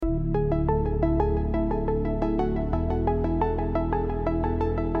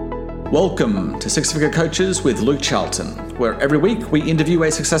Welcome to Six Figure Coaches with Luke Charlton, where every week we interview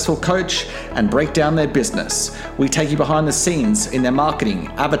a successful coach and break down their business. We take you behind the scenes in their marketing,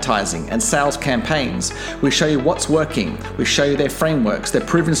 advertising, and sales campaigns. We show you what's working. We show you their frameworks, their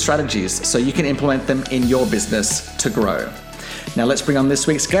proven strategies, so you can implement them in your business to grow. Now let's bring on this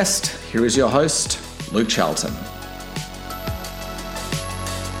week's guest. Here is your host, Luke Charlton.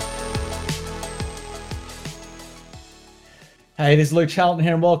 Hey, this is Luke Charlton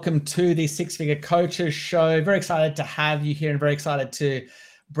here, and welcome to the Six Figure Coaches Show. Very excited to have you here and very excited to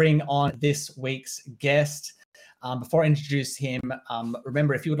bring on this week's guest. Before I introduce him,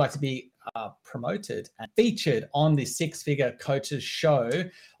 remember, if you would like to be promoted and featured on the Six Figure Coaches Show,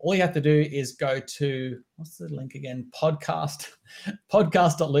 all you have to do is go to, what's the link again?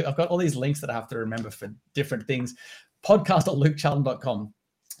 Podcast.luke. I've got all these links that I have to remember for different things. Podcast.lukecharlton.com.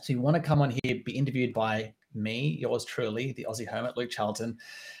 So you want to come on here, be interviewed by me, yours truly, the Aussie Hermit, Luke Charlton,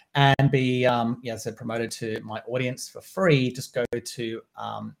 and be, promoted to my audience for free. Just go to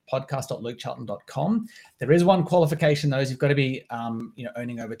podcast.lukecharlton.com. There is one qualification, though, is you've got to be,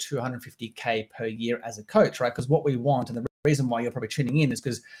 earning over $250K per year as a coach, right? Because what we want, and the reason why you're probably tuning in, is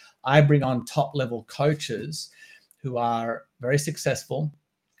because I bring on top-level coaches who are very successful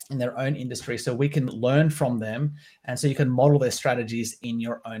in their own industry, so we can learn from them, and so you can model their strategies in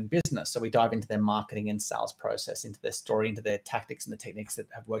your own business. So we dive into their marketing and sales process, into their story, into their tactics and the techniques that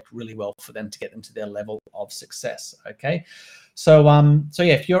have worked really well for them to get them to their level of success. Okay, so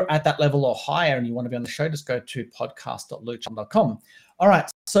if you're at that level or higher and you want to be on the show, just go to podcast.lukecharlton.com. All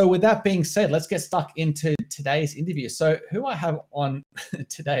right, so with that being said, let's get stuck into today's interview. So who I have on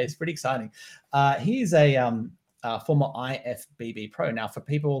today is pretty exciting. He's a former IFBB pro. Now, for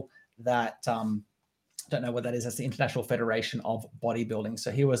people that don't know what that is, that's the International Federation of Bodybuilding.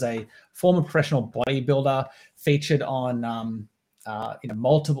 So he was a former professional bodybuilder, featured on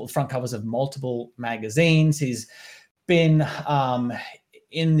multiple front covers of multiple magazines. He's been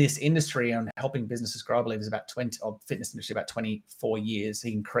in this industry and helping businesses grow, I believe, is about 20, or fitness industry, about 24 years.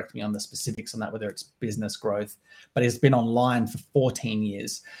 He can correct me on the specifics on that, whether it's business growth, but he's been online for 14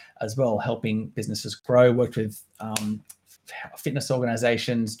 years as well, helping businesses grow, worked with fitness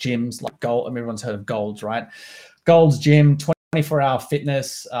organizations, gyms like Gold. I mean, everyone's heard of Gold's, right? Gold's Gym, 24-hour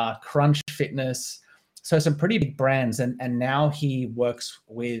fitness, Crunch Fitness. So some pretty big brands. And now he works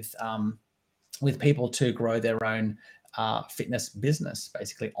with people to grow their own fitness business,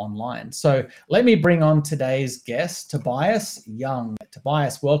 basically online. So let me bring on today's guest, Tobias Young.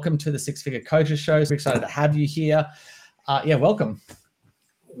 Tobias, welcome to the Six Figure Coaches Show. We're excited to have you here. Welcome.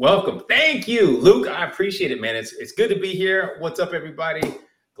 Welcome. Thank you, Luke. I appreciate it, man. It's good to be here. What's up, everybody?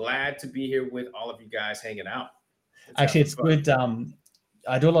 Glad to be here with all of you guys hanging out. Actually, it's good.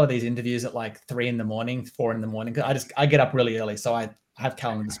 I do a lot of these interviews at like 3 in the morning, 4 in the morning. I get up really early, so I have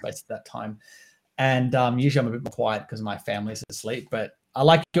calendar space at that time. And usually I'm a bit more quiet because my family's asleep, but I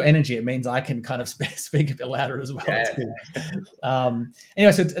like your energy. It means I can kind of speak a bit louder as well. Yeah.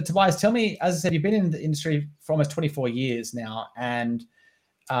 Anyway, so Tobias, tell me, as I said, you've been in the industry for almost 24 years now. And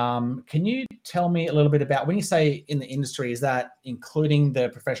can you tell me a little bit about, when you say in the industry, is that including the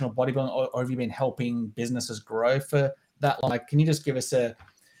professional bodybuilding, or have you been helping businesses grow for that? Like, can you just give us a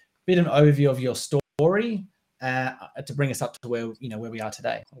bit of an overview of your story? To bring us up to where we are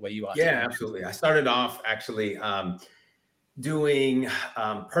today, or where you are. Yeah, today. Absolutely. I started off actually doing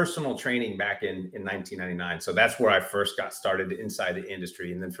personal training back in 1999. So that's where I first got started inside the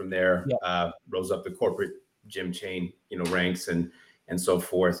industry, and then from there rose up the corporate gym chain, ranks and so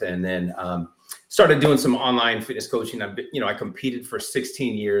forth, and then started doing some online fitness coaching. I competed for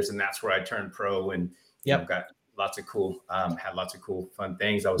 16 years, and that's where I turned pro, and got lots of cool, had lots of cool, fun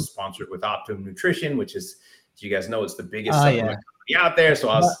things. I was sponsored with Optimum Nutrition, which is, you guys know, it's the biggest supplement company out there.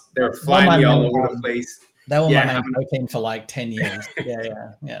 So they were flying me all over the place. That was my main protein for like 10 years.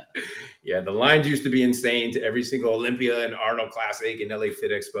 Yeah. The lines used to be insane to every single Olympia and Arnold Classic and LA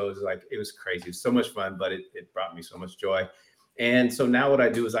Fit Expo. It was crazy. It was so much fun, but it brought me so much joy. And so now what I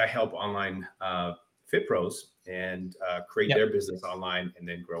do is I help online fit pros and create their business online, and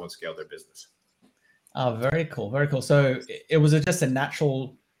then grow and scale their business. Oh, very cool. Very cool. So was it just a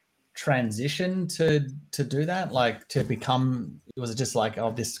natural transition to do that, like to become, was it just like,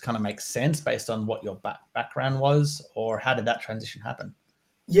 oh, this kind of makes sense based on what your background was, or how did that transition happen?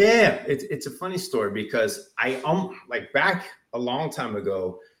 Yeah, it's a funny story, because I back a long time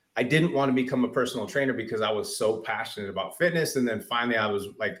ago, I didn't want to become a personal trainer because I was so passionate about fitness. And then finally I was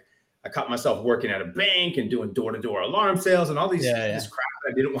like, I caught myself working at a bank and doing door-to-door alarm sales and all these this crap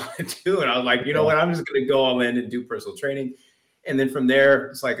I didn't want to do. And I was like, what, I'm just going to go all in and do personal training. And then from there,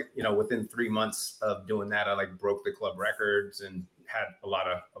 it's like, within 3 months of doing that, I broke the club records and had a lot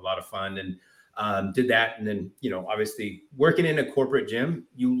of fun, and did that. And then, obviously working in a corporate gym,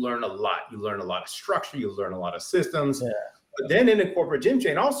 you learn a lot. You learn a lot of structure. You learn a lot of systems. Yeah. But then in a corporate gym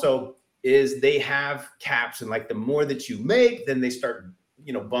chain also is they have caps, and like the more that you make, then they start,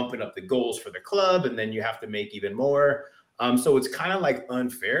 bumping up the goals for the club, and then you have to make even more. So it's kind of like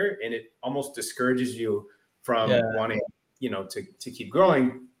unfair, and it almost discourages you from wanting, to keep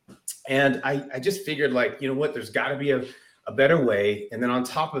growing. And I just figured, like, there's got to be a better way. And then on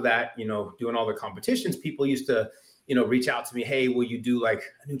top of that, doing all the competitions, people used to, reach out to me, hey, will you do like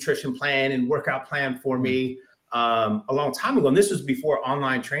a nutrition plan and workout plan for me? A long time ago. And this was before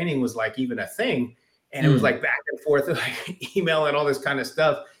online training was like even a thing. And it was like back and forth, like email and all this kind of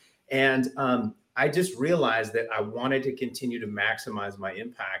stuff. And I just realized that I wanted to continue to maximize my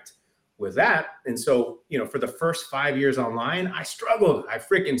impact with that. And so, for the first 5 years online, I struggled. I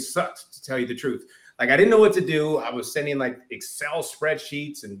freaking sucked, to tell you the truth. Like, I didn't know what to do. I was sending like Excel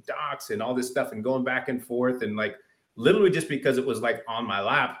spreadsheets and docs and all this stuff and going back and forth, and like literally just because it was like on my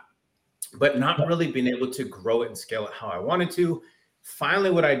lap, but not really being able to grow it and scale it how I wanted to. Finally,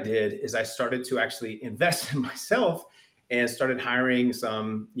 what I did is I started to actually invest in myself and started hiring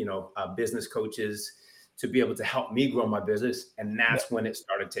some, business coaches to be able to help me grow my business. And that's when it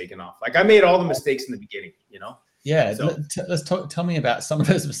started taking off. Like, I made all the mistakes in the beginning, Yeah. So, let's talk. Tell me about some of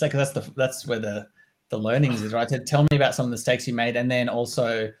those mistakes. That's where the learnings is, right? So tell me about some of the mistakes you made, and then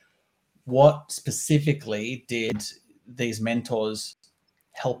also what specifically did these mentors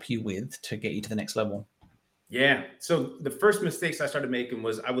help you with to get you to the next level? Yeah. So the first mistakes I started making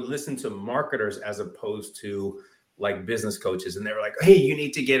was I would listen to marketers as opposed to like business coaches. And they were like, hey, you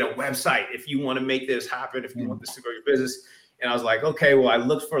need to get a website if you want to make this happen, if you want this to grow your business. And I was like, okay, well, I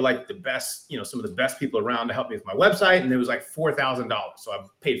looked for like the best, some of the best people around to help me with my website. And it was like $4,000. So I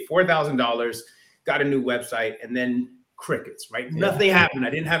paid $4,000, got a new website, and then crickets, right? Nothing happened. I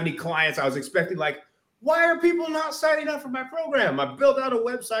didn't have any clients. I was expecting, like, why are people not signing up for my program? I built out a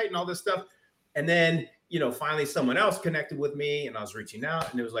website and all this stuff. And then, finally someone else connected with me, and I was reaching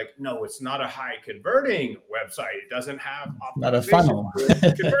out, and it was like, no, it's not a high converting website. It doesn't have not a funnel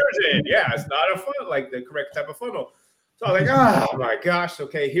conversion. Yeah, it's not a funnel, like the correct type of funnel. So I was like, oh my gosh,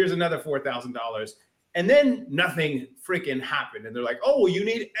 okay, here's another $4,000. And then nothing freaking happened. And they're like, oh, well, you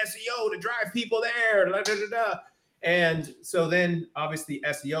need SEO to drive people there. Da, da, da, da. And so then obviously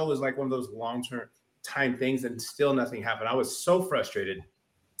SEO is like one of those long-term time things, and still nothing happened. I was so frustrated.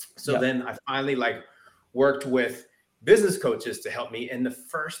 So then I finally worked with business coaches to help me. And the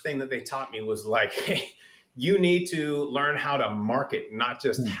first thing that they taught me was like, hey, you need to learn how to market, not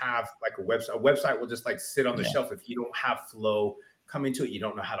just have like a website. A website will just like sit on the shelf if you don't have flow coming to it. You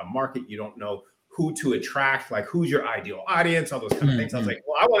don't know how to market. You don't know who to attract, like who's your ideal audience, all those kind of things. I was like,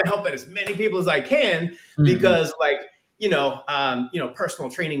 well, I want to help as many people as I can, because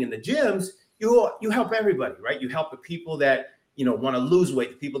personal training in the gyms, you help everybody, right? You help the people that, want to lose weight,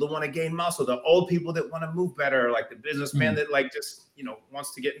 the people that want to gain muscle, the old people that want to move better, like the businessman that just,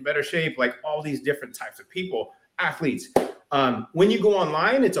 wants to get in better shape, like all these different types of people, athletes. When you go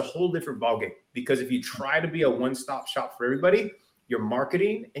online, it's a whole different ballgame, because if you try to be a one-stop shop for everybody, your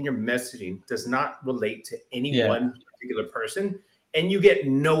marketing and your messaging does not relate to any one particular person, and you get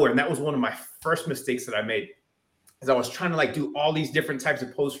nowhere. And that was one of my first mistakes that I made, is I was trying to do all these different types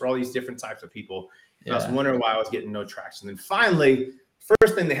of posts for all these different types of people. And I was wondering why I was getting no traction. And finally,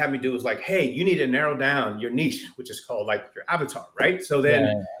 first thing they had me do was like, hey, you need to narrow down your niche, which is called your avatar, right? So then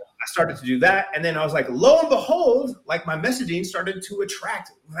I started to do that. And then I was like, lo and behold, my messaging started to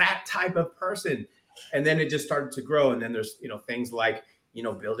attract that type of person. And then it just started to grow. And then there's, things like,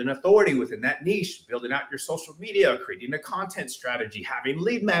 building authority within that niche, building out your social media, creating a content strategy, having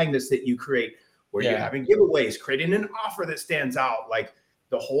lead magnets that you create, where you're having giveaways, creating an offer that stands out, like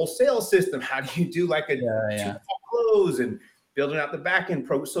the whole sales system. How do you do a two-call close, and building out the back-end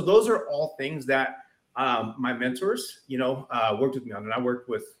pro? So those are all things that my mentors, worked with me on. And I worked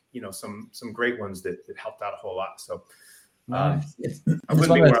with, some great ones that helped out a whole lot. So it's one of those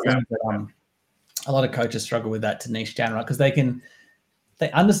things that, a lot of coaches struggle with that to niche down, right? Because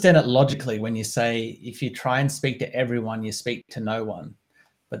they understand it logically when you say, if you try and speak to everyone, you speak to no one.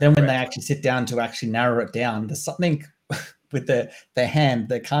 But then when they actually sit down to actually narrow it down, there's something with their hand.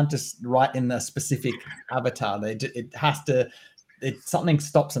 They can't just write in the specific avatar. Something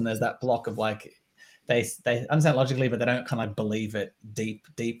stops them. There's that block of they understand logically, but they don't kind of believe it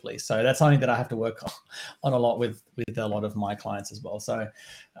deeply. So that's something that I have to work on a lot with a lot of my clients as well. So,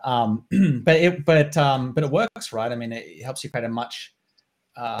 but it works, right? I mean, it helps you create a much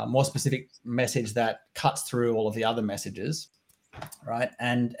more specific message that cuts through all of the other messages. right?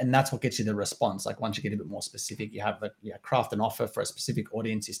 And that's what gets you the response. Like once you get a bit more specific, you have craft an offer for a specific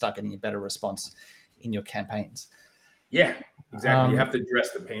audience, you start getting a better response in your campaigns. Yeah, exactly. You have to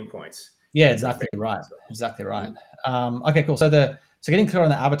address the pain points. Yeah, exactly right. Exactly right. Okay, cool. So getting clear on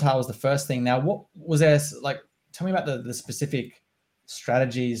the avatar was the first thing. Now, what was there, like, tell me about the specific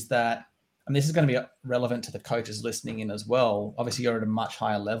strategies that, and this is going to be relevant to the coaches listening in as well. Obviously, you're at a much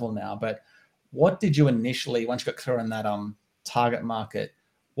higher level now, but what did you initially, once you got clear on that target market,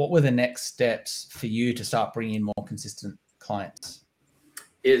 what were the next steps for you to start bringing in more consistent clients?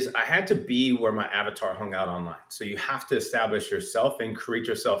 Is I had to be where my avatar hung out online. So you have to establish yourself and create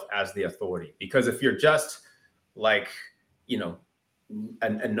yourself as the authority. Because if you're just like, you know,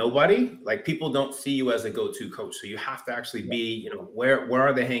 a nobody, like people don't see you as a go-to coach. So you have to actually be, you know, where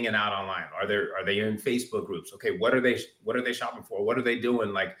are they hanging out online? Are they in Facebook groups? Okay, what are they shopping for? What are they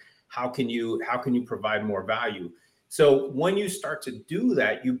doing? Like, how can you provide more value? So when you start to do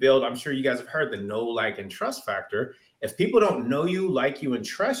that, you build, I'm sure you guys have heard the know, like, and trust factor. If people don't know you, like you, and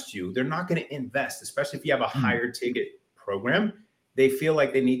trust you, they're not going to invest, especially if you have a higher ticket program. They feel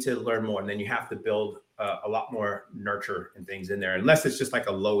like they need to learn more. And then you have to build a lot more nurture and things in there, unless it's just like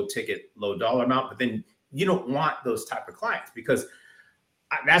a low ticket, low dollar amount. But then you don't want those type of clients, because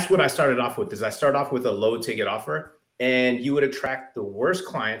that's what I started off with. Is I started off with a low ticket offer, and you would attract the worst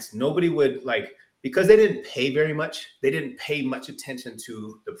clients. Nobody would, like, because they didn't pay very much. They didn't pay much attention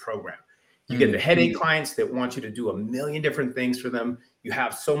to the program. You get the headache clients that want you to do a million different things for them. You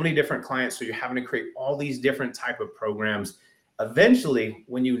have so many different clients, so you're having to create all these different type of programs. Eventually,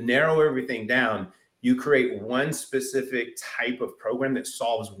 when you narrow everything down, you create one specific type of program that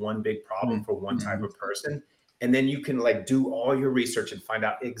solves one big problem for one type of person. And then you can, like, do all your research and find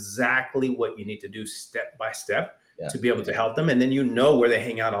out exactly what you need to do step by step to be able to help them. And then you know where they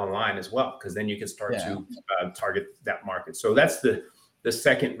hang out online as well, because then you can start to target that market. So that's the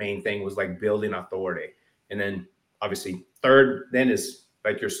second main thing, was like building authority. And then obviously third then is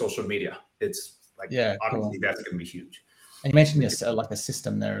like your social media. It's like, obviously that's going to be huge. And you mentioned this like a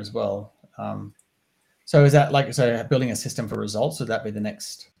system there as well. So is that like, so building a system for results, would that be the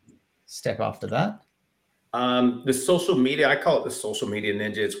next step after that? The social media, I call it the social media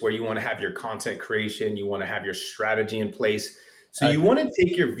ninja. It's where you want to have your content creation. You want to have your strategy in place. So you want to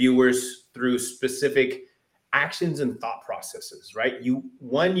take your viewers through specific actions and thought processes, right? You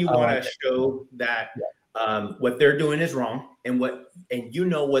want to show that what they're doing is wrong, and you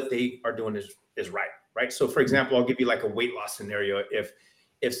know what they are doing is right? So for example, I'll give you like a weight loss scenario.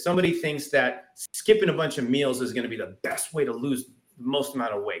 If somebody thinks that skipping a bunch of meals is going to be the best way to lose the most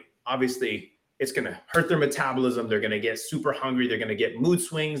amount of weight, obviously it's going to hurt their metabolism. They're going to get super hungry. They're going to get mood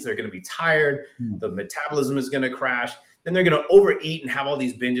swings. They're going to be tired. The metabolism is going to crash. Then they're going to overeat and have all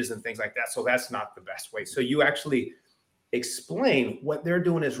these binges and things like that. So that's not the best way. So you actually explain what they're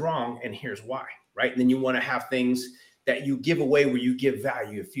doing is wrong, and here's why, right? And then you want to have things that you give away where you give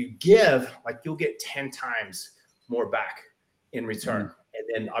value. If you give, like, you'll get 10 times more back in return.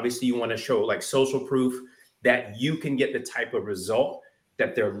 And then obviously you want to show like social proof that you can get the type of result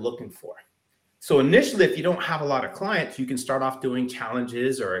that they're looking for. So initially, if you don't have a lot of clients, you can start off doing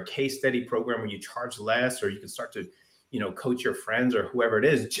challenges or a case study program where you charge less, or you can start to, you know, coach your friends or whoever it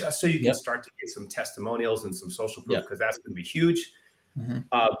is, just so you can start to get some testimonials and some social proof, because that's going to be huge.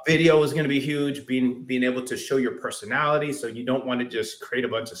 Video is going to be huge. Being able to show your personality. So you don't want to just create a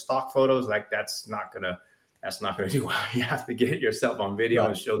bunch of stock photos. Like that's not going to do well. You have to get yourself on video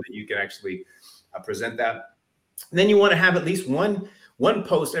and show that you can actually present that. And then you want to have at least one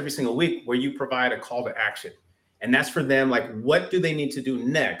post every single week where you provide a call to action. And that's for them. Like, what do they need to do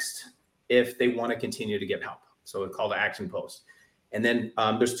next if they want to continue to get help? So a call to action post. And then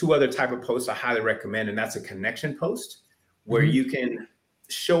there's two other type of posts I highly recommend. And that's a connection post where you can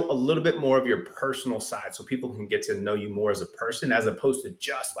show a little bit more of your personal side, so people can get to know you more as a person, as opposed to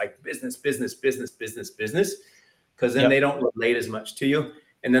just like business, because then they don't relate as much to you.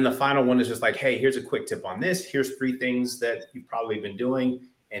 And then the final one is just like, hey, here's a quick tip on this. Here's 3 things that you've probably been doing.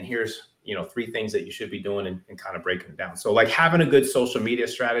 And here's, 3 things that you should be doing, and kind of breaking it down. So like having a good social media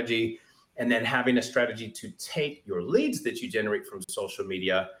strategy, and then having a strategy to take your leads that you generate from social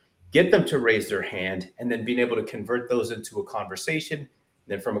media, get them to raise their hand, and then being able to convert those into a conversation.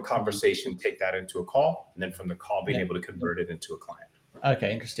 Then from a conversation, take that into a call. And then from the call, being able to convert it into a client.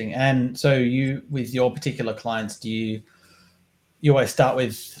 Okay, interesting. And so you, with your particular clients, do you always start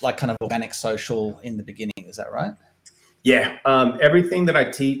with like kind of organic social in the beginning? Is that right? Yeah. Everything that I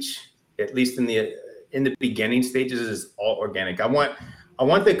teach, at least in the beginning stages, is all organic. I want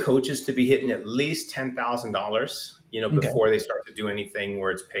the coaches to be hitting at least $10,000, before they start to do anything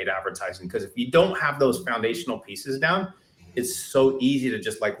where it's paid advertising. Because if you don't have those foundational pieces down, it's so easy to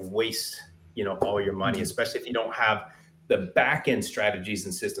just like waste, all your money, especially if you don't have the back end strategies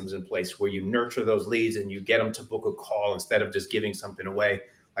and systems in place where you nurture those leads and you get them to book a call instead of just giving something away.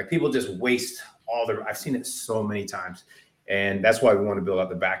 Like people just waste I've seen it so many times. And that's why we want to build out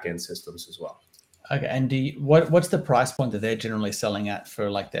the back end systems as well. Okay. And what's the price point that they're generally selling at for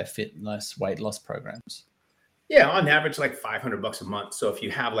like their fitness weight loss programs? Yeah, on average, like $500 a month. So if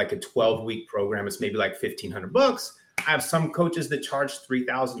you have like a 12-week program, it's maybe like $1,500. I have some coaches that charge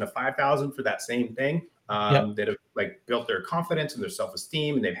 $3,000 to $5,000 for that same thing. That have like built their confidence and their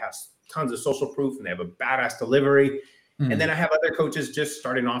self-esteem, and they have tons of social proof, and they have a badass delivery. And then I have other coaches just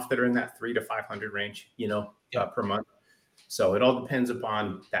starting off that are in that $300 to $500 range, per month. So it all depends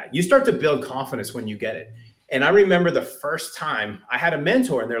upon that. You start to build confidence when you get it. And I remember the first time I had a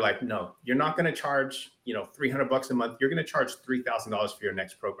mentor, and they're like, "No, you're not going to charge, $300 a month. You're going to charge $3,000 for your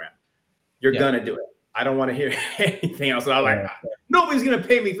next program. You're going to do it. I don't want to hear anything else." And I was like, "Nobody's going to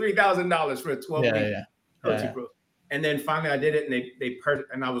pay me $3,000 for a 12-week coaching program." And then finally I did it, and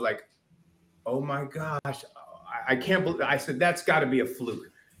and I was like, "Oh my gosh, I can't believe." I said, "That's got to be a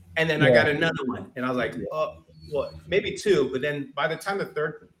fluke." And then I got another one, and I was like, "Oh, well, maybe two." But then by the time the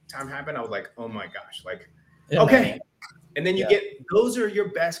third time happened, I was like, "Oh my gosh, like." Okay. And then you get, those are your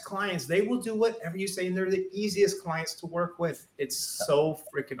best clients. They will do whatever you say, and they're the easiest clients to work with. It's so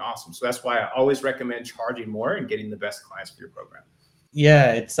freaking awesome. So that's why I always recommend charging more and getting the best clients for your program.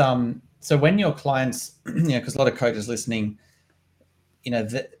 Yeah. It's, so when your clients, because a lot of coaches listening,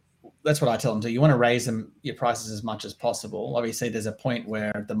 that's what I tell them to. You want to raise your prices as much as possible. Obviously there's a point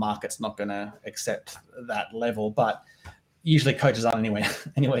where the market's not going to accept that level, but usually coaches aren't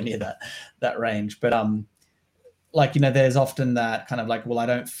anywhere near that range. But, there's often that kind of like, well, I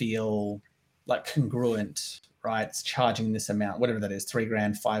don't feel like congruent, right? It's charging this amount, whatever that is,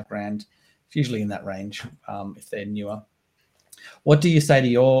 $3,000, $5,000. It's usually in that range if they're newer. What do you say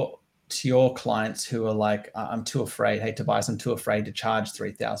to your clients who are like, "I'm too afraid, hey, Tobias, I'm too afraid to charge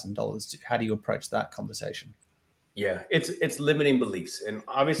 $3,000. How do you approach that conversation? Yeah, it's limiting beliefs. And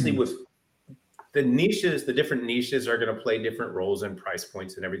obviously with the niches, the different niches are going to play different roles and price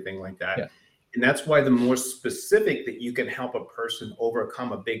points and everything like that. Yeah. And that's why the more specific that you can help a person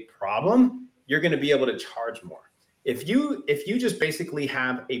overcome a big problem, you're going to be able to charge more. If you just basically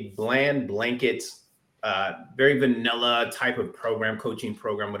have a bland blanket, very vanilla type of program, coaching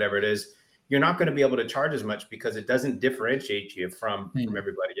program, whatever it is, you're not going to be able to charge as much because it doesn't differentiate you from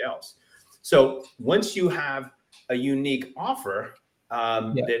everybody else. So once you have a unique offer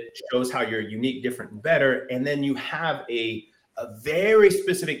that shows how you're unique, different, and better, and then you have a very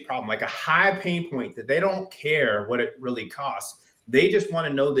specific problem, like a high pain point that they don't care what it really costs. They just want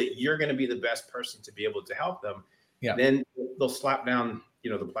to know that you're going to be the best person to be able to help them. Yeah. Then they'll slap down,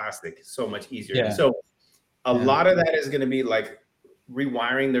 the plastic so much easier. Yeah. So a lot of that is going to be like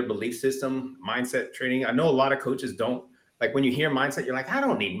rewiring their belief system, mindset training. I know a lot of coaches don't like, when you hear mindset, you're like, "I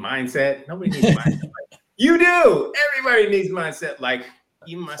don't need mindset. Nobody needs mindset." Like, you do. Everybody needs mindset. Like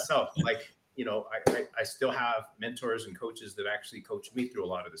even myself, like, I still have mentors and coaches that actually coach me through a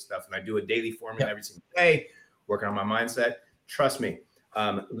lot of this stuff. And I do a daily format every single day, working on my mindset. Trust me,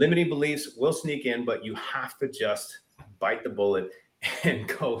 limiting beliefs will sneak in, but you have to just bite the bullet and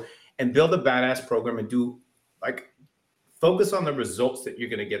go and build a badass program and focus on the results that you're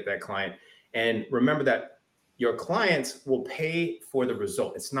going to get that client. And remember that your clients will pay for the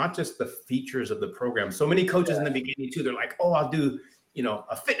result. It's not just the features of the program. So many coaches in the beginning too, they're like, "Oh, I'll do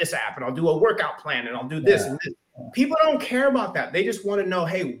a fitness app, and I'll do a workout plan, and I'll do this and this." People don't care about that. They just want to know,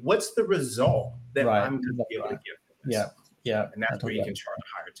 hey, what's the result that I'm going to be able to give? Yeah. And that's where you can charge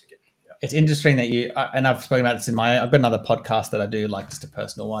a higher ticket. Yeah. It's interesting that and I've spoken about this I've got another podcast that I do, like just a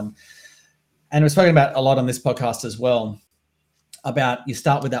personal one. And we're spoken about a lot on this podcast as well, about you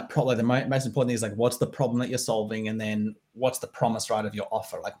start with that problem. The most important thing is like, what's the problem that you're solving? And then what's the promise, right, of your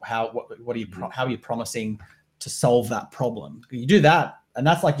offer? Like how are you promising to solve that problem? You do that, and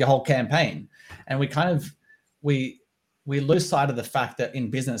that's like your whole campaign. And we lose sight of the fact that in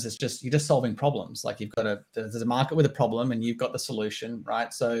business, you're just solving problems. Like there's a market with a problem and you've got the solution,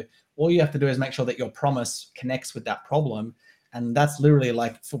 right? So all you have to do is make sure that your promise connects with that problem. And that's literally,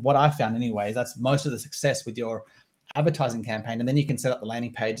 like, for what I found anyway, that's most of the success with your advertising campaign. And then you can set up the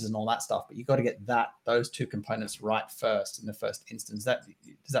landing pages and all that stuff, but you got to get those two components right first in the first instance. Does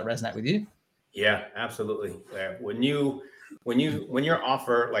that resonate with you? Yeah, absolutely. When your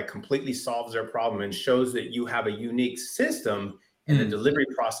offer like completely solves their problem and shows that you have a unique system in the delivery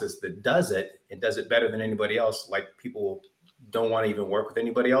process that does it better than anybody else, like people don't want to even work with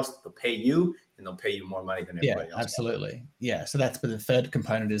anybody else. They'll pay you, and they'll pay you more money than anybody else. Absolutely. Yeah. So but the third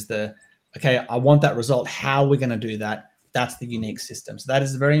component is okay, I want that result. How are we going to do that? That's the unique system. So that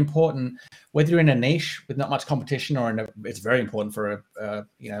is very important, whether you're in a niche with not much competition or it's very important for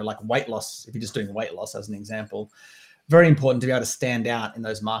like weight loss. If you're just doing weight loss as an example, very important to be able to stand out in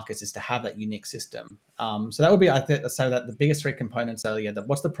those markets is to have that unique system. So that would be, I think, so that the biggest three components are,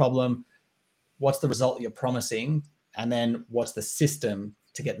 what's the problem, what's the result you're promising, and then what's the system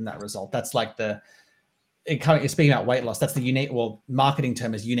to get in that result. That's like you're speaking about weight loss. That's the unique, marketing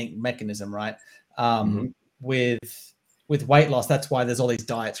term is unique mechanism, right? With weight loss, that's why there's all these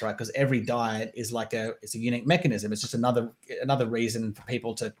diets, right? Because every diet is it's a unique mechanism. It's just another reason for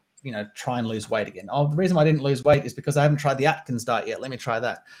people to, try and lose weight again. Oh, the reason why I didn't lose weight is because I haven't tried the Atkins diet yet. Let me try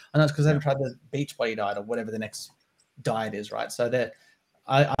that. I know it's because I haven't tried the Beachbody diet or whatever the next diet is, right? So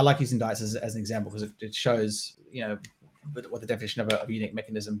I like using diets as an example because it shows, what the definition of a unique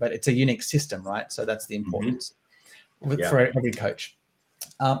mechanism, but it's a unique system, right? So that's the importance for every coach.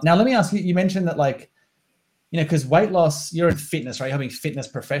 Now, let me ask you, you mentioned that because weight loss, you're in fitness, right? You're having fitness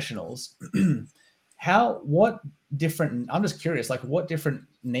professionals. I'm just curious, what different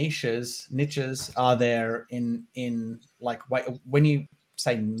niches are there in weight? When you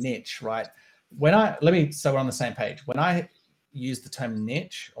say niche, right? So we're on the same page. When I use the term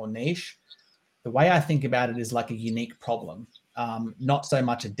niche or niche, the way I think about it is like a unique problem, not so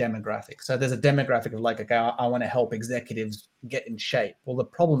much a demographic. So there's a demographic of okay, I want to help executives get in shape. Well, the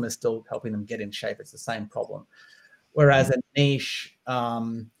problem is still helping them get in shape. It's the same problem. Whereas a niche,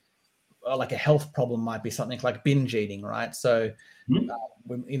 like a health problem might be something like binge eating, right? So,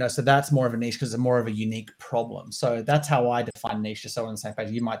 so that's more of a niche because it's more of a unique problem. So that's how I define niche, just so we're on the same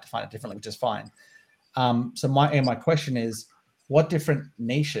page. You might define it differently, which is fine. So my question is, what different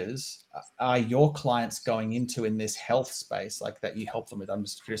niches are your clients going into in this health space that you help them with? I'm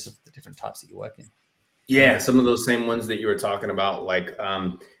just curious of the different types that you work in. Yeah, some of those same ones that you were talking about,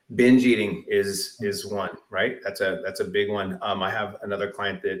 binge eating is one, right? That's a big one. I have another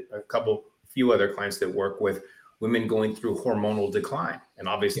client few other clients that work with women going through hormonal decline, and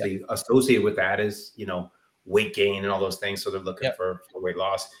obviously associated with that is weight gain and all those things. So they're looking for weight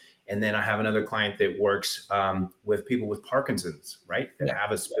loss. And then I have another client that works with people with Parkinson's, right? That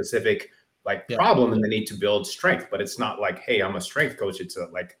have a specific problem and they need to build strength, but it's not hey, I'm a strength coach. It's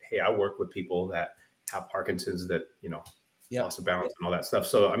hey, I work with people that have Parkinson's that, loss of balance and all that stuff.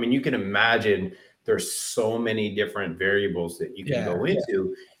 So, I mean, you can imagine there's so many different variables that you can go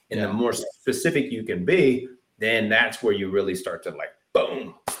into, and the more specific you can be, then that's where you really start to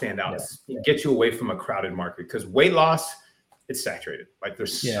boom, stand out, get you away from a crowded market. Because weight loss, it's saturated.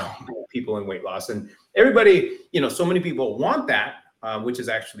 There's so many people in weight loss, and everybody, so many people want that, which is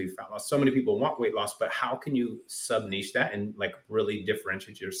actually fat loss. So many people want weight loss, but how can you sub niche that and really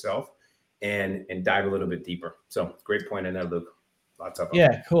differentiate yourself and dive a little bit deeper? So great point in there, Luke. Lots of them.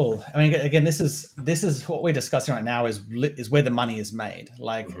 Yeah, cool. I mean, again, this is what we're discussing right now is where the money is made.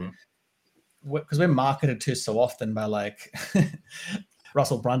 Because we're marketed to so often by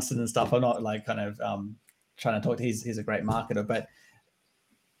Russell Brunson and stuff. I'm not trying to talk to, he's a great marketer, but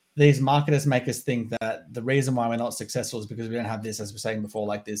these marketers make us think that the reason why we're not successful is because we don't have this, as we're saying before,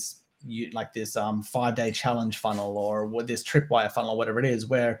 this 5-day challenge funnel or this tripwire funnel or whatever it is,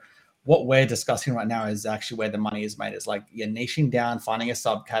 where what we're discussing right now is actually where the money is made. It's you're niching down, finding a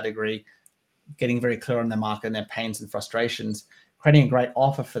subcategory, getting very clear on the market and their pains and frustrations, creating a great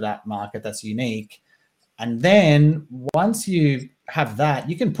offer for that market that's unique. And then once you have that,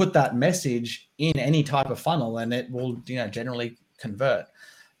 you can put that message in any type of funnel and it will, generally convert,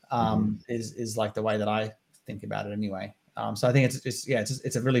 is the way that I think about it anyway. So I think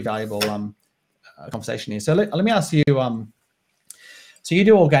it's a really valuable conversation here. So let me ask you, so you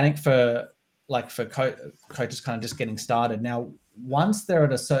do organic for coaches kind of just getting started. Now, once they're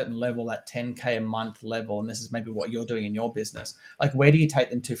at a certain level, that 10K a month level, and this is maybe what you're doing in your business, where do you take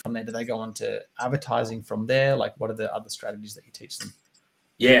them to from there? Do they go on to advertising from there? What are the other strategies that you teach them?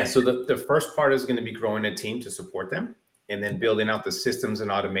 Yeah, so the first part is going to be growing a team to support them, and then building out the systems and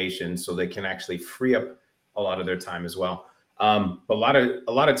automation so they can actually free up a lot of their time as well. But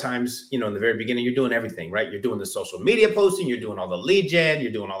a lot of times, in the very beginning, you're doing everything, right? You're doing the social media posting, you're doing all the lead gen,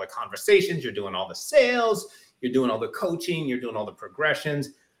 you're doing all the conversations, you're doing all the sales, you're doing all the coaching, you're doing all the progressions.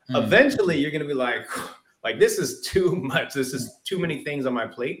 Eventually, you're going to be like, this is too much. This is too many things on my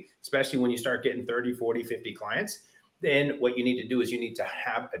plate, especially when you start getting 30, 40, 50 clients. Then what you need to do is you need to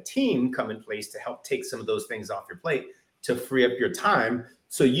have a team come in place to help take some of those things off your plate to free up your time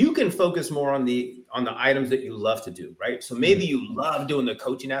so you can focus more on the items that you love to do, right? So maybe you love doing the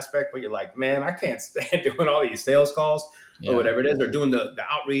coaching aspect, but you're like, man, I can't stand doing all these sales calls or whatever it is, or doing the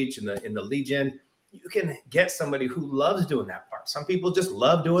outreach and the lead gen. you can get somebody who loves doing that part. Some people just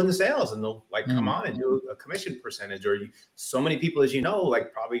love doing the sales, and they'll like come on and do a commission percentage. Or so many people, as you know,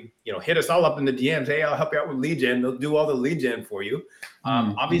 like probably, hit us all up in the DMs. Hey, I'll help you out with lead gen. They'll do all the lead gen for you.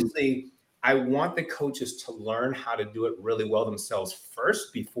 Obviously, I want the coaches to learn how to do it really well themselves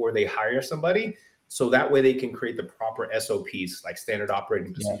first before they hire somebody. So that way they can create the proper SOPs, like standard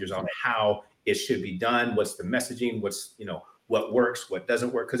operating procedures on how it should be done. What's the messaging? What's, what works, what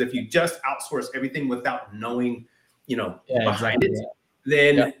doesn't work. Because if you just outsource everything without knowing, behind it,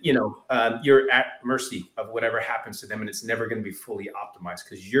 then, you're at mercy of whatever happens to them. And it's never going to be fully optimized,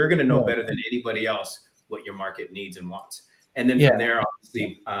 because you're going to know better than anybody else what your market needs and wants. And then from there,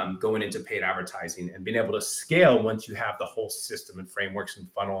 obviously, going into paid advertising and being able to scale once you have the whole system and frameworks and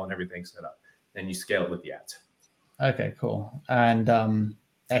funnel and everything set up. Then you scale it with the ads. Okay, cool. And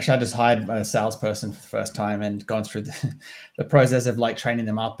actually, I just hired a salesperson for the first time and gone through the process of like training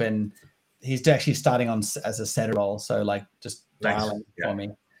them up. And he's actually starting on as a setter role, so like just dialing for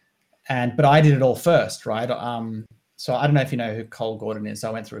me. But I did it all first, right? So I don't know if you know who Cole Gordon is. So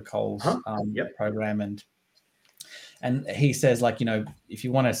I went through Cole's program, and he says, like, if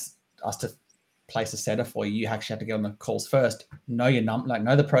you want us to place a setter for you, you actually have to get on the calls first, know your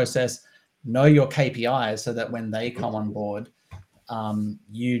know the process, know your KPIs, so that when they come on board,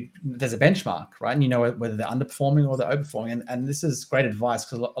 there's a benchmark, right? And you know whether they're underperforming or they're overperforming. And this is great advice,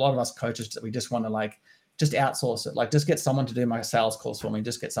 because a lot of us coaches, we just want to just outsource it. Like, just get someone to do my sales calls for me.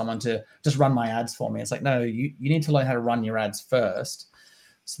 Just get someone to just run my ads for me. It's like, no, you need to learn how to run your ads first,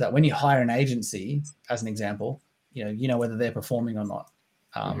 so that when you hire an agency, as an example, you know whether they're performing or not.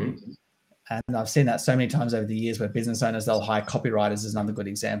 And I've seen that so many times over the years, where business owners, they'll hire copywriters, is another good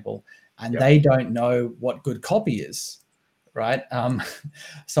example, and they don't know what good copy is, right?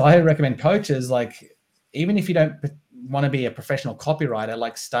 So I recommend coaches, like, even if you don't want to be a professional copywriter,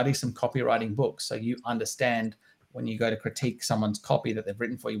 like, study some copywriting books, so you understand when you go to critique someone's copy that they've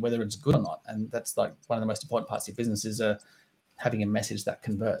written for you, whether it's good or not. And that's like one of the most important parts of your business, is having a message that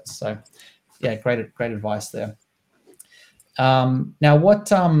converts. So yeah, great advice there. Now,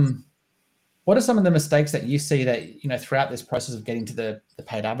 what are some of the mistakes that you see that, throughout this process of getting to the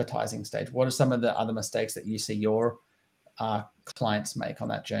paid advertising stage? What are some of the other mistakes that you see your clients make on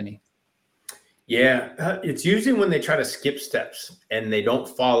that journey? Yeah, it's usually when they try to skip steps and they don't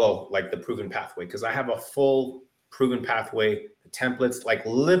follow like the proven pathway, because I have a full proven pathway, the templates, like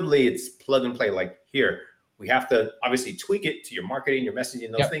literally it's plug and play. Like, here, we have to obviously tweak it to your marketing, your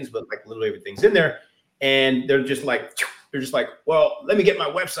messaging, those things, but like literally everything's in there. And they're just like, well, let me get my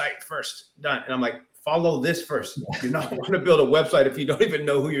website first done. And I'm like, follow this first. You're not going to build a website if you don't even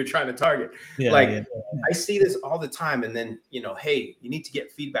know who you're trying to target. I see this all the time. And then, hey, you need to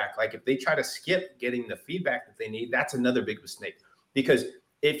get feedback. Like, if they try to skip getting the feedback that they need, that's another big mistake. Because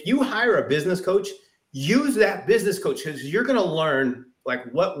if you hire a business coach, use that business coach, because you're going to learn like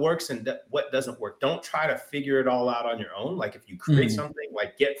what works and what doesn't work. Don't try to figure it all out on your own. Like, if you create something,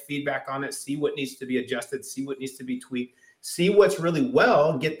 like, get feedback on it, see what needs to be adjusted, see what needs to be tweaked, see what's really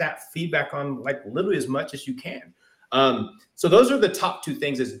well, get that feedback on like literally as much as you can. So those are the top two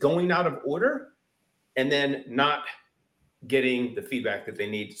things: is going out of order, and then not getting the feedback that they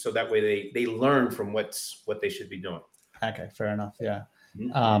need, so that way they learn from what they should be doing. Okay, fair enough. Yeah.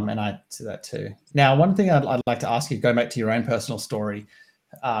 And I see that too. Now, one thing I'd like to ask you, going back to your own personal story,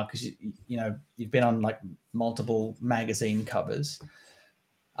 because you've been on like multiple magazine covers,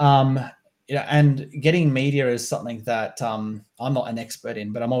 and getting media is something that I'm not an expert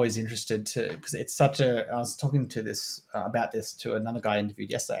in, but I'm always interested to, because it's such a. I was talking to this about this to another guy I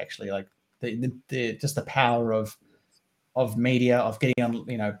interviewed yesterday, actually, like the just the power of media, of getting on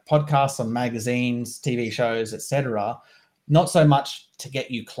podcasts, on magazines, TV shows, etc. Not so much to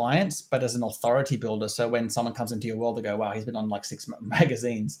get you clients, but as an authority builder. So when someone comes into your world, they go, wow, he's been on like 6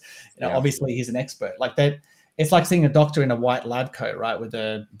 magazines. Obviously he's an expert. Like that. It's like seeing a doctor in a white lab coat, right, with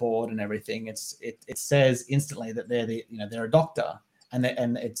a board and everything. It says instantly that they're a doctor, and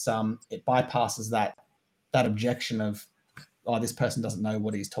it's it bypasses that objection of, oh, this person doesn't know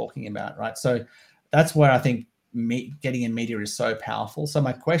what he's talking about, right? So that's where I think getting in media is so powerful. So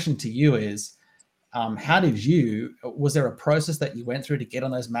my question to you is, was there a process that you went through to get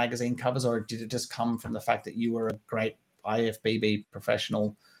on those magazine covers, or did it just come from the fact that you were a great IFBB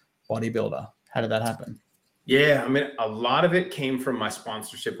professional bodybuilder? How did that happen? Yeah, I mean, a lot of it came from my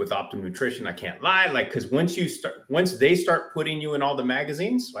sponsorship with Optimum Nutrition. I can't lie, like, because once they start putting you in all the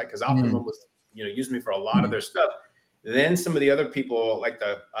magazines, like, because Optimum was, used me for a lot of their stuff. Then some of the other people, like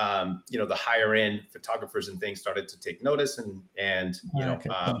the higher end photographers and things, started to take notice and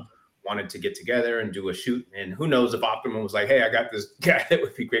wanted to get together and do a shoot. And who knows if Optimum was like, hey, I got this guy that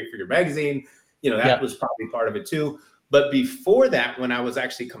would be great for your magazine. that was probably part of it too. But before that, when I was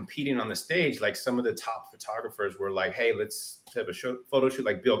actually competing on the stage, like some of the top photographers were like, hey, let's have a photo shoot.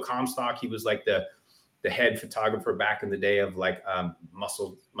 Like Bill Comstock, he was like the head photographer back in the day of like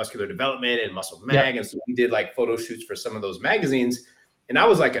muscular development and Muscle Mag. And so we did like photo shoots for some of those magazines. And I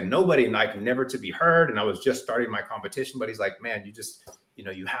was like a nobody and like never to be heard. And I was just starting my competition, but he's like, man, you just,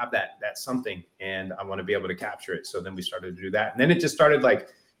 you have that something, and I want to be able to capture it. So then we started to do that. And then it just started like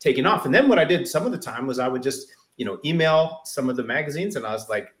taking off. And then what I did some of the time was I would just, email some of the magazines, and I was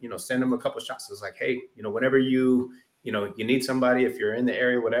like, send them a couple of shots. I was like, hey, whenever you need somebody, if you're in the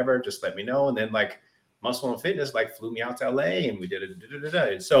area, whatever, just let me know. And then like Muscle and Fitness like flew me out to LA, and we did it.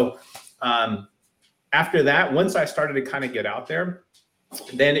 And so after that, once I started to kind of get out there,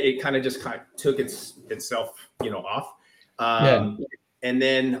 then it kind of just took itself, off. And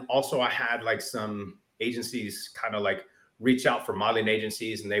then also I had like some agencies kind of like reach out for modeling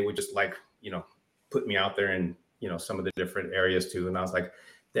agencies, and they would just like, put me out there in, some of the different areas too. And I was like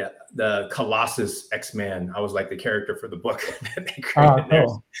the Colossus X-Man. I was like the character for the book that they created.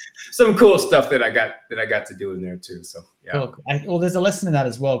 Cool. Some cool stuff that I got to do in there too. So yeah. Cool. Well, there's a lesson in that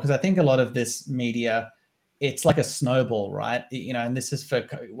as well, because I think a lot of this media, it's like a snowball, right? And this is for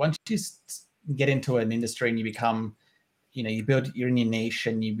once you get into an industry and you become, you're in your niche,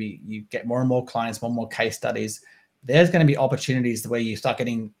 and you get more and more clients, more and more case studies. There's going to be opportunities where you start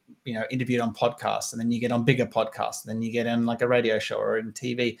getting, interviewed on podcasts, and then you get on bigger podcasts, and then you get in like a radio show or in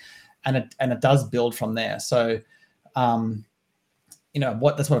TV, and it does build from there. So, that's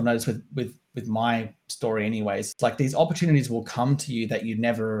what I've noticed with my story anyways. It's like these opportunities will come to you that you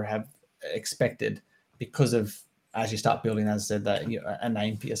never have expected because of, as you start building, as I said, that a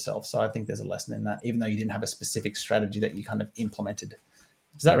name for yourself. So I think there's a lesson in that, even though you didn't have a specific strategy that you kind of implemented.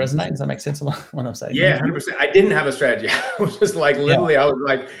 Does that resonate? Does that make sense what I'm saying? Yeah, 100%. I didn't have a strategy. I was just like, literally, I was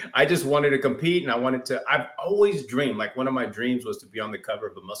like, I just wanted to compete, and I've always dreamed, like one of my dreams was to be on the cover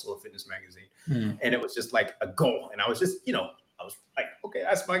of a Muscle and Fitness magazine. And it was just like a goal. And I was just, I was like, okay,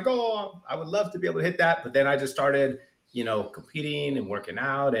 that's my goal. I would love to be able to hit that. But then I just started, competing and working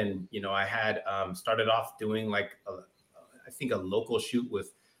out. And, I had started off doing like, I think a local shoot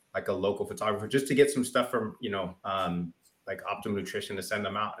with like a local photographer, just to get some stuff from, like Optimum Nutrition to send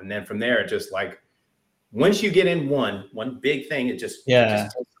them out. And then from there, it just like, once you get in one big thing, it just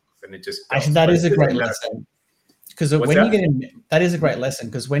takes off, and it just goes. Actually, that is a great lesson. Because when you get in, that is a great lesson,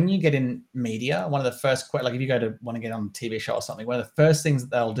 because when you get in media, one of the first, like if you want to get on a TV show or something, one of the first things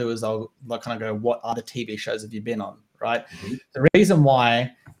that they'll do is they'll kind of go, what other TV shows have you been on, right? The reason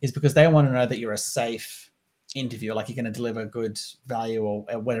why is because they want to know that you're a safe interview, like you're going to deliver good value or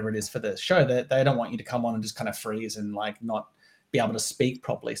whatever it is for the show. That they don't want you to come on and just kind of freeze and like not be able to speak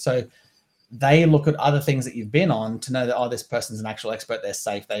properly. So they look at other things that you've been on to know that, oh, this person's an actual expert, they're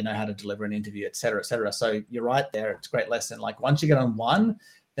safe, they know how to deliver an interview, et cetera, et cetera. So you're right there. It's a great lesson. Like once you get on one,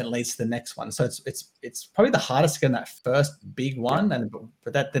 then it leads to the next one. So it's probably the hardest to get in that first big one,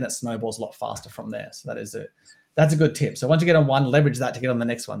 but then it snowballs a lot faster from there. So that's a good tip. So once you get on one, leverage that to get on the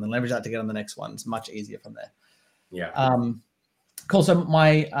next one, then leverage that to get on the next one. It's much easier from there. Yeah. Cool. So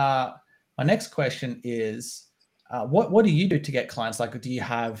my next question is, what do you do to get clients? Like, do you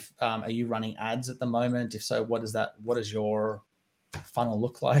have, are you running ads at the moment? If so, what does your funnel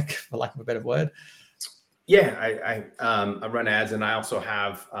look like, for lack of a better word? Yeah, I run ads, and I also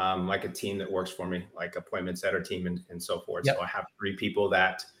have like a team that works for me, like appointment setter team and so forth. Yep. So I have 3 people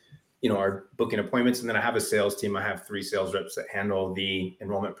that, are booking appointments. And then I have a sales team. I have 3 sales reps that handle the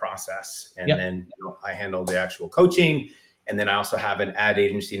enrollment process. And then I handle the actual coaching. And then I also have an ad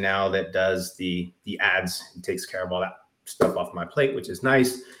agency now that does the ads and takes care of all that stuff off my plate, which is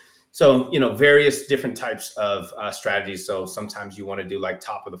nice. So, various different types of strategies. So sometimes you want to do like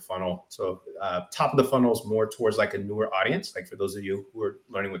top of the funnel. So top of the funnel is more towards like a newer audience, like for those of you who are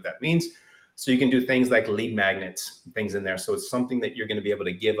learning what that means. So you can do things like lead magnets, things in there. So it's something that you're going to be able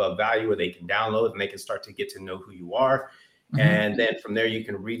to give a value where they can download and they can start to get to know who you are. And then from there, you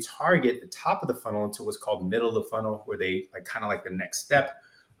can retarget the top of the funnel into what's called middle of the funnel, where they like kind of like the next step,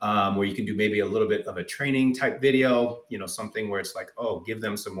 where you can do maybe a little bit of a training type video, something where it's like, oh, give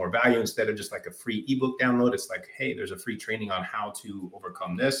them some more value instead of just like a free ebook download. It's like, hey, there's a free training on how to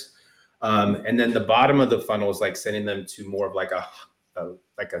overcome this. And then the bottom of the funnel is like sending them to more of like a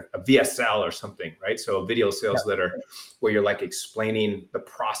VSL or something, right? So a video sales letter where you're like explaining the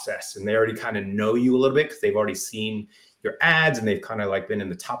process, and they already kind of know you a little bit because they've already seen your ads, and they've kind of like been in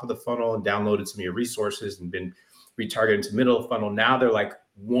the top of the funnel and downloaded some of your resources and been retargeted to middle of the funnel. Now they're like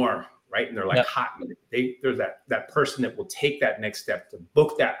warm, right? And they're like hot. There's that person that will take that next step to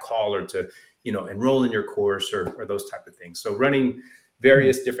book that call or to, enroll in your course or those type of things. So running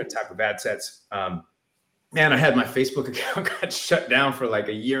various different type of ad sets. Man, I had my Facebook account got shut down for like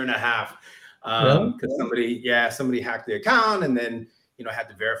a year and a half because somebody hacked the account, and then I had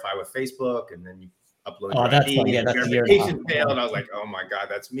to verify with Facebook, and then you upload your ID, and the verification failed. I was like, oh my God,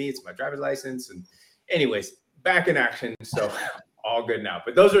 that's me. It's my driver's license. And anyways, back in action. So all good now.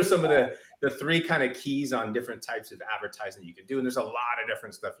 But those are some of the three kind of keys on different types of advertising you can do. And there's a lot of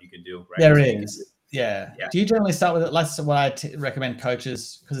different stuff you can do. Right? There is. Yeah. Do you generally start with it? That's what I recommend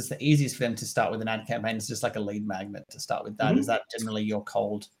coaches, because it's the easiest for them to start with an ad campaign. It's just like a lead magnet to start with that. Is that generally your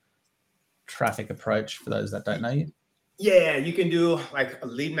cold traffic approach for those that don't know you? Yeah, you can do like a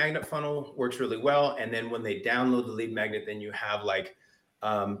lead magnet funnel, works really well. And then when they download the lead magnet, then you have like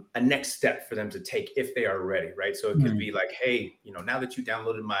a next step for them to take if they are ready, right? So it could be like, hey, now that you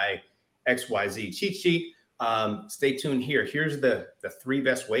downloaded my XYZ cheat sheet, stay tuned here. Here's the 3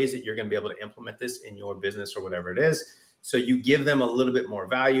 best ways that you're going to be able to implement this in your business or whatever it is. So you give them a little bit more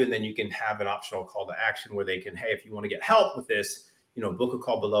value, and then you can have an optional call to action where they can, hey, if you want to get help with this, book a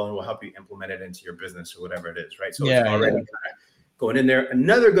call below and we'll help you implement it into your business or whatever it is, right? So it's already kind of going in there.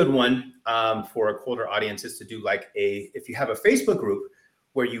 Another good one for a colder audience is to do like if you have a Facebook group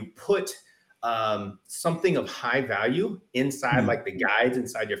where you put something of high value inside, like the guides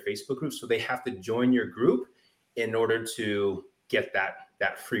inside your Facebook group. So they have to join your group in order to get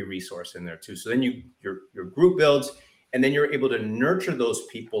that free resource in there too. So then your group builds, and then you're able to nurture those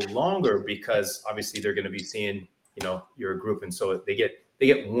people longer, because obviously they're going to be seeing your group, and so they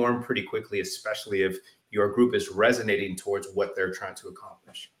get warm pretty quickly, especially if your group is resonating towards what they're trying to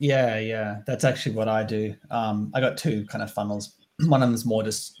accomplish. Yeah, that's actually what I do. I got 2 kind of funnels. One of them is more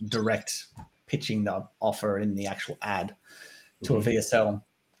just direct pitching the offer in the actual ad to a VSL.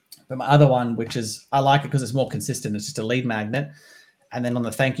 But my other one, which is, I like it because it's more consistent, it's just a lead magnet. And then on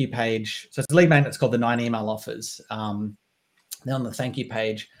the thank you page, so it's a lead magnet, it's called the 9 email offers. Then on the thank you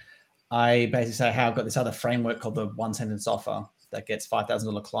page, I basically say, hey, I've got this other framework called the 1 sentence offer that gets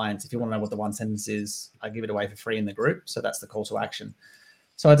 $5,000 clients. If you want to know what the 1 sentence is, I give it away for free in the group. So that's the call to action.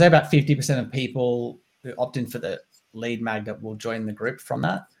 So I'd say about 50% of people who opt in for the lead magnet will join the group from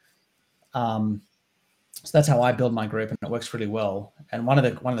that. So that's how I build my group, and it works really well. And one of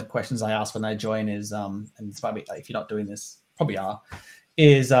the questions I ask when they join is, and this might be, if you're not doing this, probably are,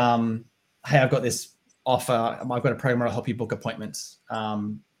 is, hey, I've got this offer. I've got a program where I'll help you book appointments,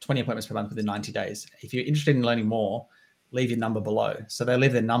 20 appointments per month within 90 days. If you're interested in learning more, leave your number below. So they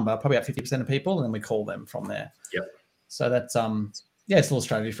leave their number, probably about 50% of people, and then we call them from there. Yep. So that's, it's a little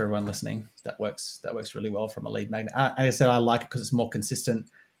strategy for everyone listening. That works really well from a lead magnet. Like I said, I like it because it's more consistent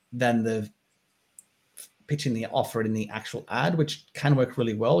than the pitching the offer in the actual ad, which can work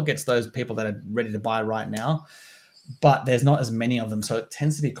really well. It gets those people that are ready to buy right now, but there's not as many of them. So it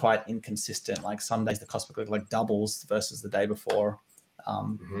tends to be quite inconsistent. Like some days the cost per click like doubles versus the day before,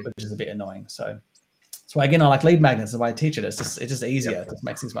 which is a bit annoying. So again, I like lead magnets. The way I teach it, it's just easier. It just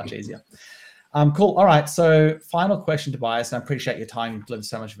makes things much easier. Cool. All right. So final question, Tobias, and I appreciate your time. You've delivered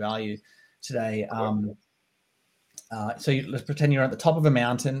so much value today. Let's pretend you're at the top of a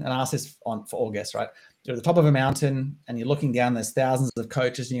mountain, and I ask this for all guests, right? You're at the top of a mountain and you're looking down, there's thousands of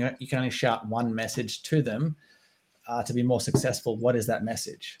coaches, and you can only shout one message to them to be more successful. What is that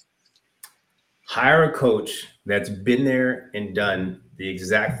message? Hire a coach that's been there and done the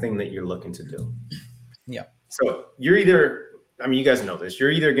exact thing that you're looking to do. Yeah. So you're either, you guys know this,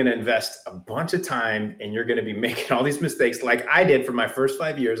 you're either going to invest a bunch of time and you're going to be making all these mistakes like I did for my first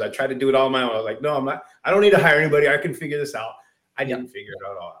 5 years. I tried to do it all on my own. I was like, no, I'm not, I don't need to hire anybody. I can figure this out. I didn't figure it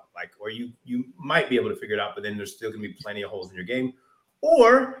out all out. Or you might be able to figure it out, but then there's still going to be plenty of holes in your game.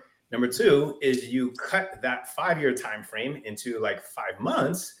 Or number 2 is you cut that 5-year time frame into like 5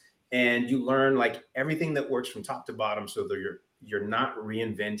 months, and you learn like everything that works from top to bottom, so that you're not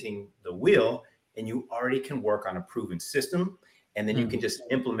reinventing the wheel, and you already can work on a proven system, and then you can just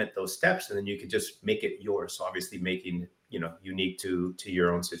implement those steps, and then you can just make it yours. So obviously making unique to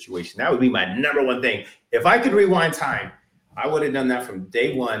your own situation. That would be my number 1 thing. If I could rewind time, I would have done that from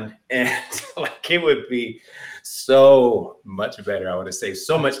day 1, and like it would be so much better. I would have saved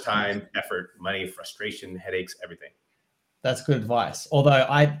so much time, effort, money, frustration, headaches, everything. That's good advice. Although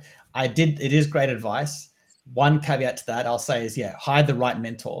it is great advice. One caveat to that I'll say is, hire the right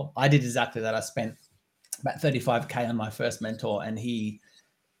mentor. I did exactly that. I spent about $35K on my first mentor, and he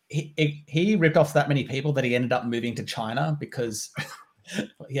ripped off that many people that he ended up moving to China because,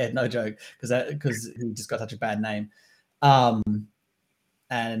 no joke, because he just got such a bad name. Because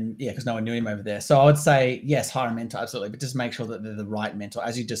no one knew him over there. So I would say, yes, hire a mentor, absolutely, but just make sure that they're the right mentor.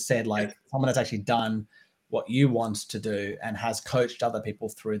 As you just said, like someone that's actually done what you want to do and has coached other people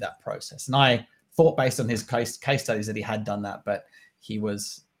through that process. And I thought based on his case studies that he had done that, but he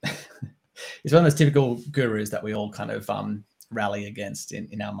was he's one of those typical gurus that we all kind of rally against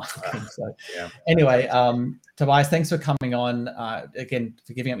in our marketing. So anyway, Tobias, thanks for coming on again,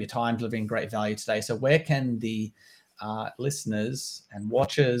 for giving up your time, delivering great value today. So where can the listeners and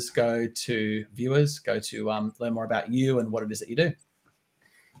watchers viewers go to learn more about you and what it is that you do?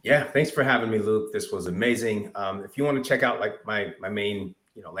 Yeah, thanks for having me, Luke. This was amazing. If you want to check out like my main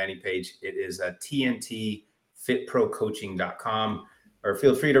landing page, it is tntfitprocoaching.com, or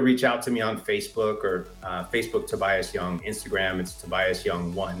feel free to reach out to me on Facebook or Facebook Tobias Young, Instagram it's Tobias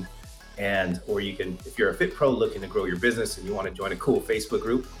Young 1, or you can, if you're a fit pro looking to grow your business and you want to join a cool Facebook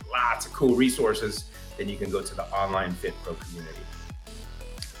group, lots of cool resources, then you can go to the online Fit Pro community.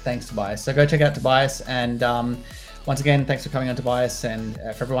 Thanks, Tobias. So go check out Tobias, and once again, thanks for coming on, Tobias, and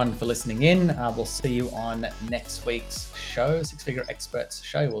for everyone for listening in. We'll see you on next week's show, Six Figure Experts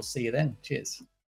show. We'll see you then. Cheers.